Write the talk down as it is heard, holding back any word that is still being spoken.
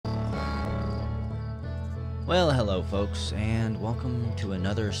Well, hello folks, and welcome to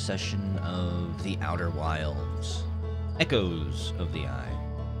another session of the Outer Wilds. Echoes of the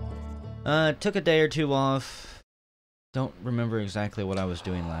Eye. Took a day or two off. Don't remember exactly what I was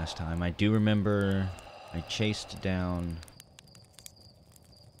doing last time. I do remember I chased down...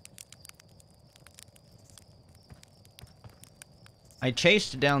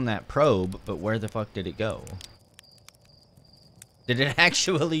 that probe, but where the fuck did it go? Did it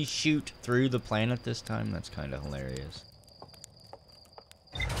actually shoot through the planet this time? That's kind of hilarious.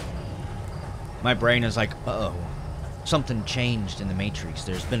 My brain is like, uh-oh. Something changed in the Matrix.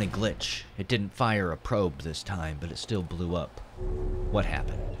 There's been a glitch. It didn't fire a probe this time, but it still blew up. What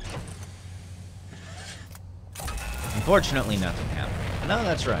happened? Unfortunately, nothing happened. No,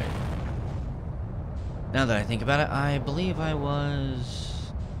 that's right. Now that I think about it, I believe I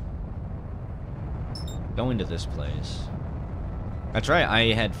was going to this place. That's right,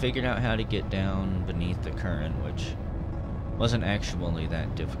 I had figured out how to get down beneath the current, which wasn't actually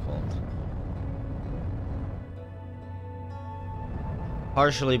that difficult.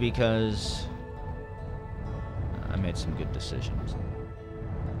 Partially because I made some good decisions.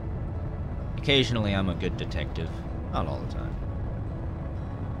 Occasionally I'm a good detective, not all the time.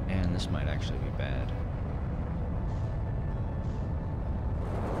 And this might actually be bad.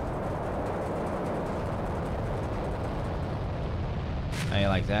 How you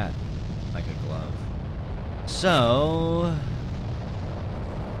like that? Like a glove. So...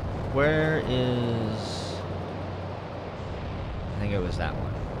 where is... I think it was that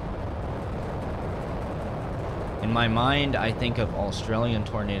one. In my mind, I think of Australian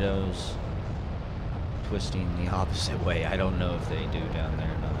tornadoes twisting the opposite way. I don't know if they do down there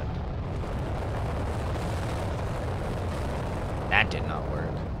or not. That did not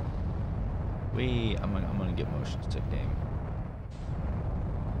work. I'm gonna get motion sick, dang.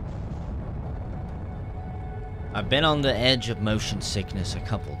 I've been on the edge of motion sickness a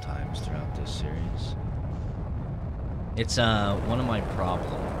couple times throughout this series. It's one of my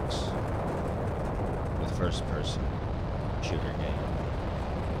problems with first-person shooter game.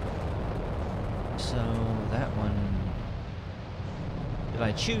 So that one, did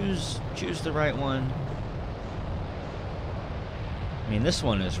I choose the right one? I mean, this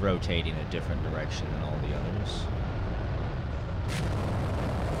one is rotating a different direction than all the others.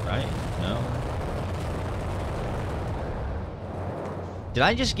 Right? No? Did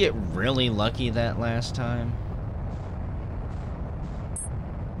I just get really lucky that last time?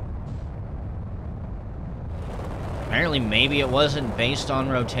 Apparently, maybe it wasn't based on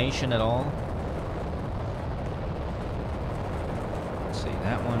rotation at all. Let's see,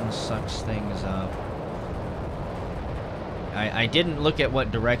 that one sucks things up. I didn't look at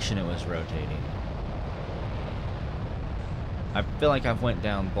what direction it was rotating. I feel like I've went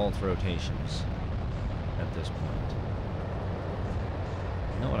down both rotations at this point.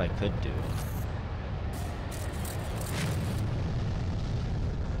 You know what I could do?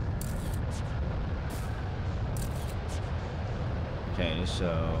 Okay,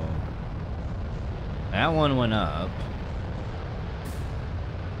 so that one went up.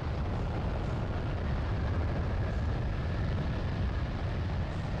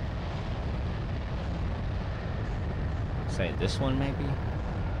 Say this one maybe?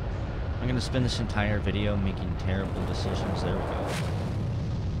 I'm gonna spend this entire video making terrible decisions. There we go.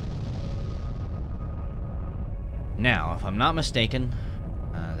 Now, if I'm not mistaken,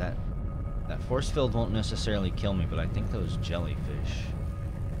 that force field won't necessarily kill me, but I think those jellyfish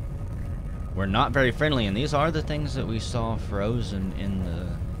were not very friendly, and these are the things that we saw frozen in the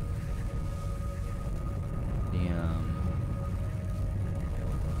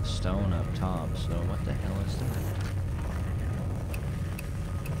stone up top. So what the hell is that?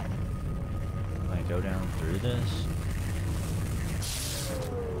 Can I go down through this?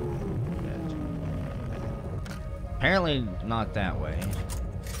 Apparently not that way.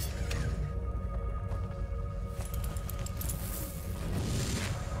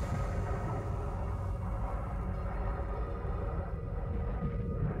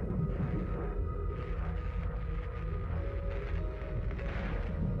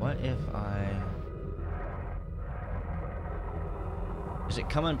 What if is it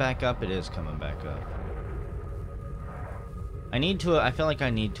coming back up? It is coming back up. I feel like I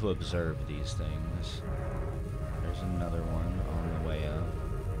need to observe these things. There's another one on the way up.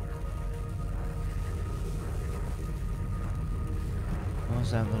 What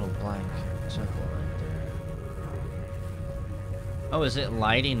was that little blank circle right there? Oh, is it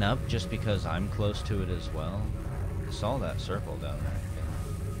lighting up just because I'm close to it as well? I saw that circle down there.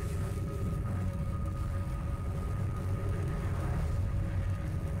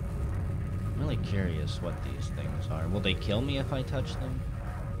 really curious what these things are. Will they kill me if I touch them?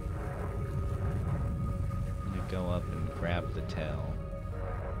 I'm gonna go up and grab the tail.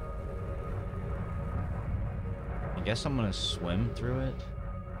 I guess I'm gonna swim through it.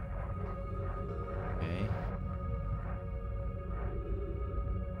 Okay.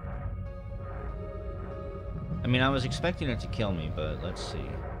 I mean, I was expecting it to kill me, but let's see.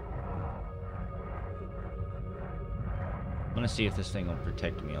 I'm gonna see if this thing will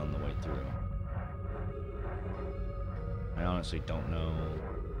protect me on the way through. I honestly don't know.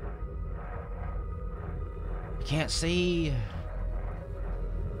 I can't see.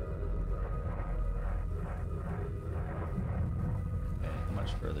 Okay, how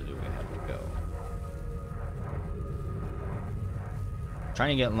much further do we have to go? Trying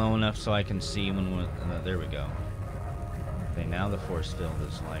to get low enough so I can see when there we go. Okay, now the force field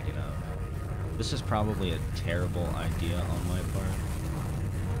is lighting up. This is probably a terrible idea on my part.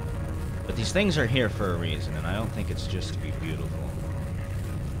 But these things are here for a reason, and I don't think it's just to be beautiful.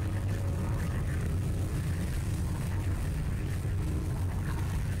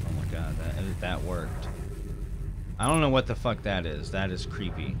 Oh my god, that worked. I don't know what the fuck that is. That is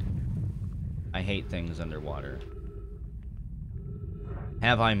creepy. I hate things underwater.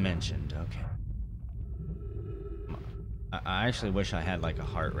 Have I mentioned? Okay. I actually wish I had like a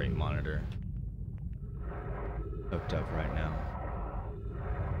heart rate monitor hooked up right now.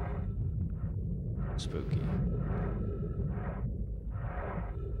 Spooky.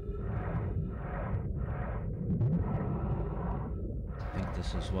 I think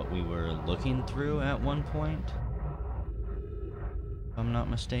this is what we were looking through at one point, if I'm not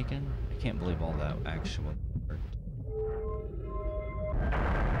mistaken. I can't believe all that actually worked.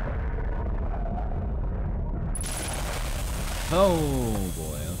 Oh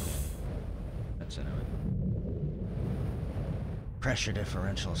boy, okay. That's in it. Pressure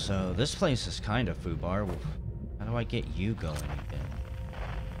differential. So this place is kind of foobar. How do I get you going again?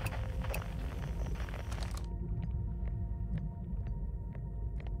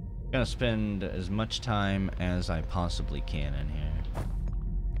 I'm gonna spend as much time as I possibly can in here.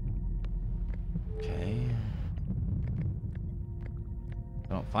 Okay.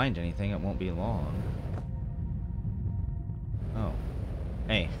 If I don't find anything, it won't be long. Oh.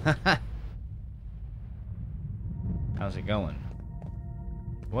 Hey. How's it going?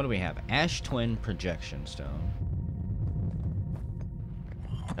 What do we have? Ash Twin Projection Stone.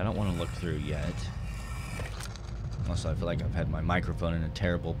 I don't want to look through yet. Also, I feel like I've had my microphone in a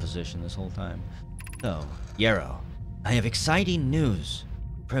terrible position this whole time. So, Yarrow, I have exciting news.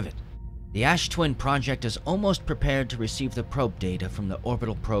 Privet, the Ash Twin project is almost prepared to receive the probe data from the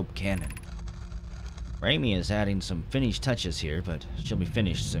orbital probe cannon. Raimi is adding some finished touches here, but she'll be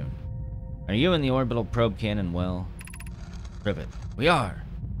finished soon. Are you and the orbital probe cannon well? Privet, we are.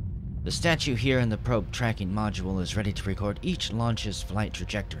 The statue here in the probe tracking module is ready to record each launch's flight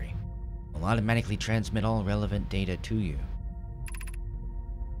trajectory. Will automatically transmit all relevant data to you.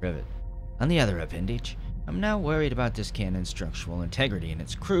 Privet, on the other appendage, I'm now worried about this cannon's structural integrity and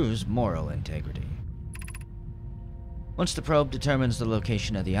its crew's moral integrity. Once the probe determines the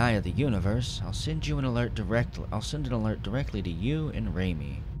location of the Eye of the Universe, I'll send an alert directly to you and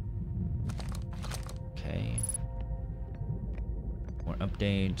Raimi. Okay. More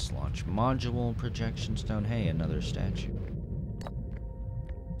updates, launch module, projection stone. Hey, another statue.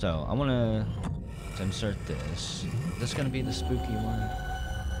 So, I want to insert this. Is this going to be the spooky one?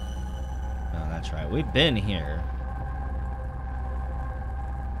 No, that's right. We've been here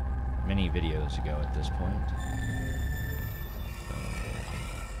many videos ago at this point. So,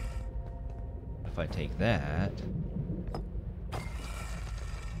 if I take that...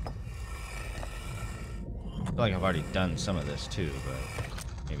 I feel like I've already done some of this too, but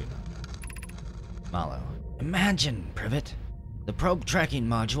maybe not. Mallow. Imagine, Privet. The probe tracking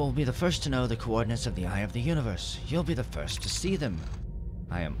module will be the first to know the coordinates of the Eye of the Universe. You'll be the first to see them.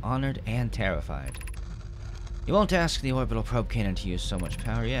 I am honored and terrified. You won't ask the orbital probe cannon to use so much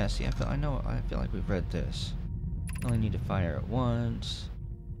power. Yes, yeah, I know. I feel like we've read this. You only need to fire it once.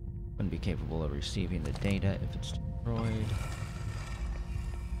 Wouldn't be capable of receiving the data if it's destroyed.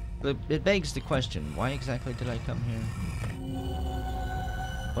 It begs the question, why exactly did I come here?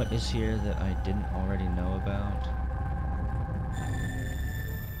 What is here that I didn't already know about?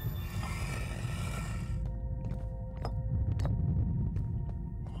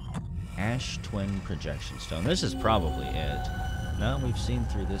 Ash Twin Projection Stone. This is probably it. No, we've seen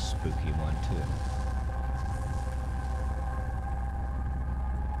through this spooky one too.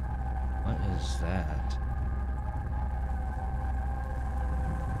 What is that?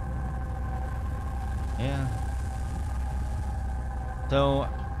 Yeah. So,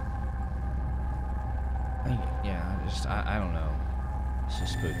 I don't know. This is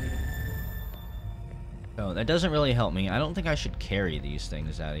spooky. Oh, that doesn't really help me. I don't think I should carry these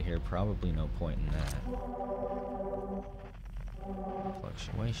things out of here. Probably no point in that.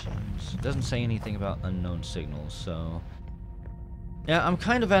 Fluctuations. It doesn't say anything about unknown signals, so... Yeah, I'm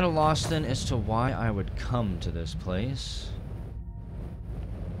kind of at a loss then as to why I would come to this place.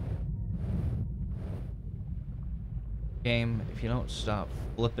 Game, if you don't stop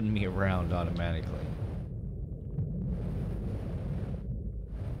flipping me around automatically.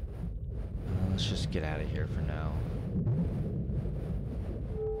 Let's just get out of here for now.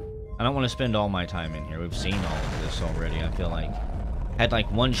 I don't want to spend all my time in here. We've seen all of this already, I feel like. Had like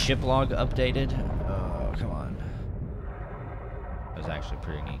one ship log updated. Oh, come on. That was actually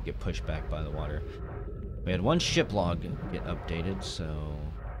pretty neat. Get pushed back by the water. We had one ship log get updated, so...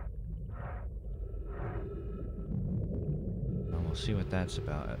 Well, we'll see what that's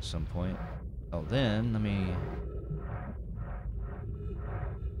about at some point. Oh, then, let me...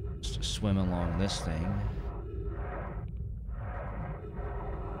 just swim along this thing.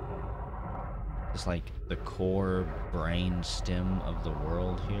 It's like the core brain stem of the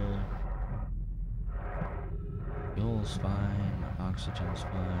world here. Fuel's fine, oxygen's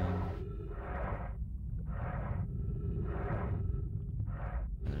fine.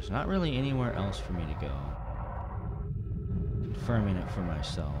 And there's not really anywhere else for me to go. Confirming it for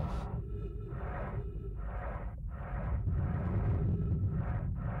myself.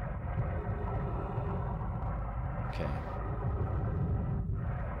 Okay.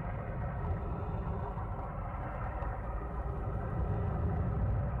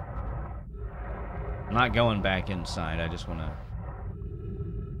 I'm not going back inside, I just want to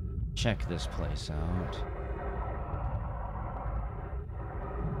check this place out.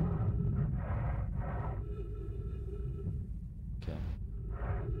 Okay.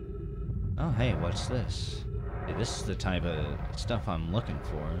 Oh, hey, what's this? Hey, this is the type of stuff I'm looking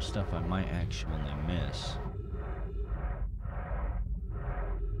for, stuff I might actually miss.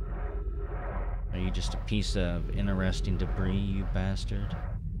 Are you just a piece of interesting debris, you bastard?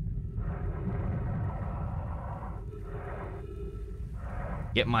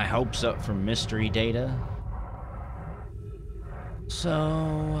 Get my hopes up from mystery data.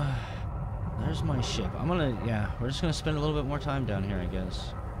 So, there's my ship. We're just gonna spend a little bit more time down here, I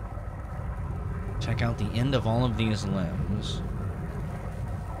guess. Check out the end of all of these limbs.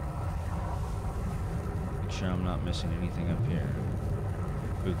 Make sure I'm not missing anything up here.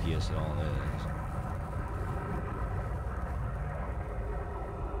 Spooky as it all is.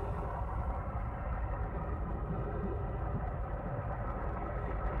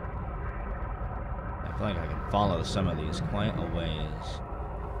 I feel like I can follow some of these quite a ways.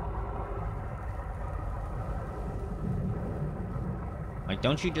 Like,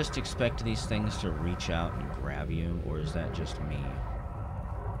 don't you just expect these things to reach out and grab you, or is that just me?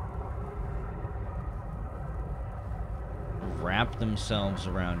 Wrap themselves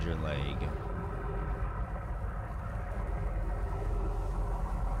around your leg.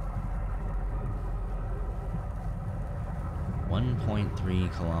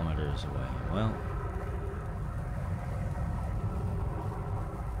 .3 kilometers away. Well,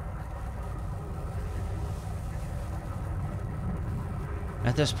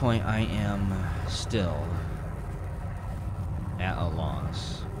 at this point, I am still at a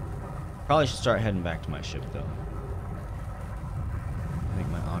loss. Probably should start heading back to my ship, though. I think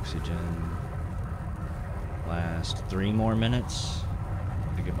my oxygen lasts 3 more minutes.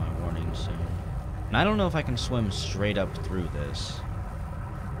 To get my warning soon. And I don't know if I can swim straight up through this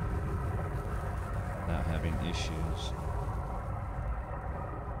without having issues.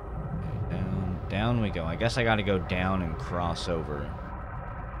 Okay, down we go. I guess I gotta go down and cross over.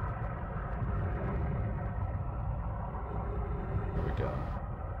 Here we go.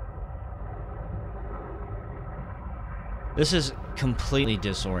 This is completely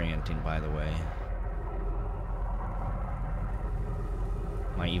disorienting, by the way.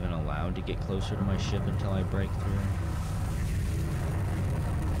 Am I even allowed to get closer to my ship until I break through?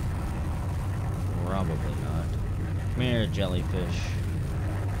 Probably not. Come here, jellyfish.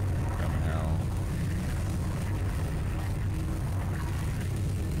 From hell.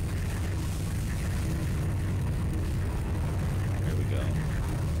 There we go.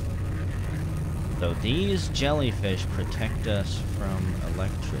 So these jellyfish protect us from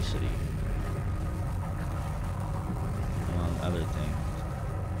electricity. Among other things.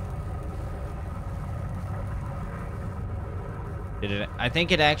 I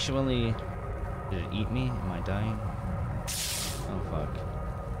think it actually... Did it eat me? Am I dying? Oh, fuck.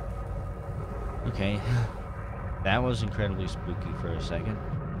 Okay. That was incredibly spooky for a second.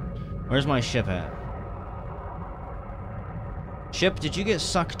 Where's my ship at? Ship, did you get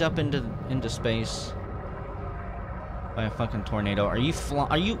sucked up into space by a fucking tornado? Are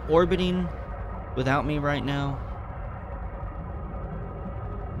you orbiting without me right now?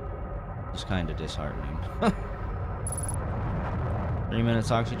 It's kind of disheartening. 3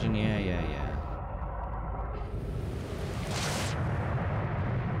 minutes oxygen? Yeah.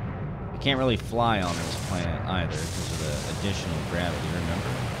 I can't really fly on this planet either because of the additional gravity, remember?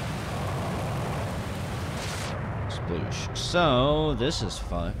 Sploosh. So, this is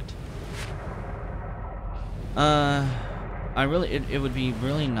fucked. It would be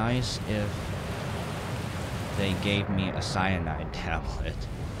really nice if they gave me a cyanide tablet.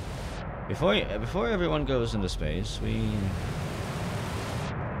 Before everyone goes into space, we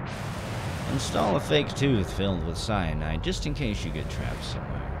install a fake tooth filled with cyanide, just in case you get trapped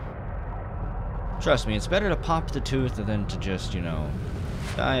somewhere. Trust me, it's better to pop the tooth than to just, you know,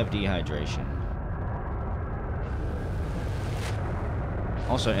 die of dehydration.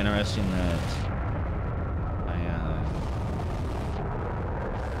 Also interesting that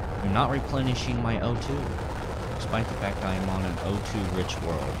I'm not replenishing my O2, despite the fact that I am on an O2-rich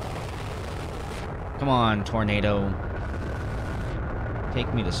world. Come on, tornado.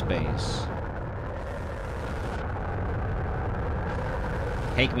 Take me to space.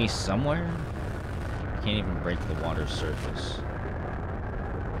 Take me somewhere? I can't even break the water's surface.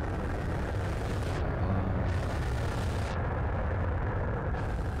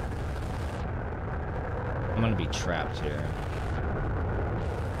 I'm gonna be trapped here.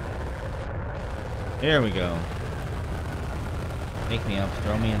 There we go. Take me up,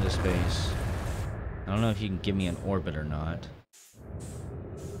 throw me into space. I don't know if you can give me an orbit or not.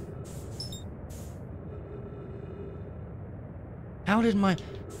 How did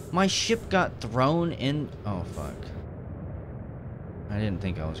my ship got thrown in? Oh, fuck. I didn't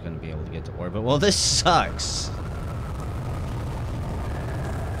think I was going to be able to get to orbit. Well, this sucks.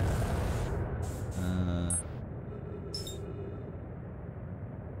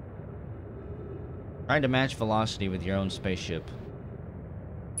 Trying to match velocity with your own spaceship.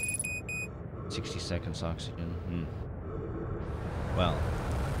 60 seconds oxygen. Well.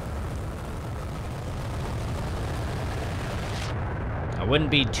 I wouldn't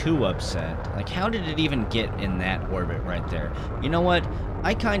be too upset. Like, how did it even get in that orbit right there? You know what?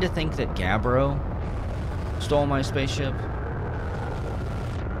 I kind of think that Gabbro stole my spaceship.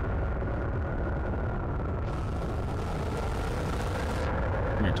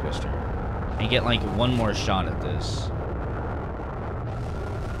 Come here, Twister. And get, like, one more shot at this.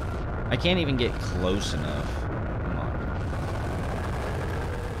 I can't even get close enough. Come on.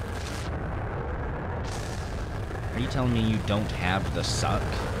 Are you telling me you don't have the suck?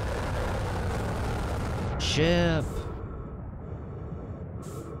 Ship!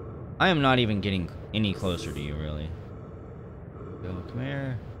 I am not even getting any closer to you, really. Go, come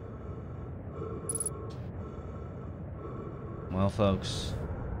here. Well, folks.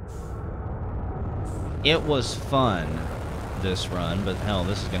 It was fun, this run, but hell,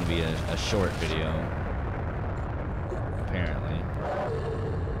 this is going to be a short video. Apparently.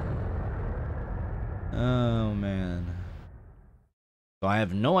 Oh, man. So I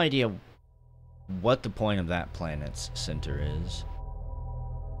have no idea what the point of that planet's center is.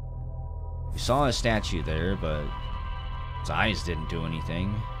 We saw a statue there, but its eyes didn't do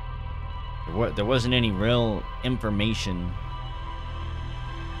anything. There wasn't any real information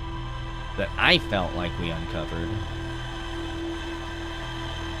that I felt like we uncovered.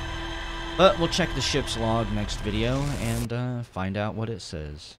 But we'll check the ship's log next video and find out what it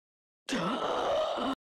says.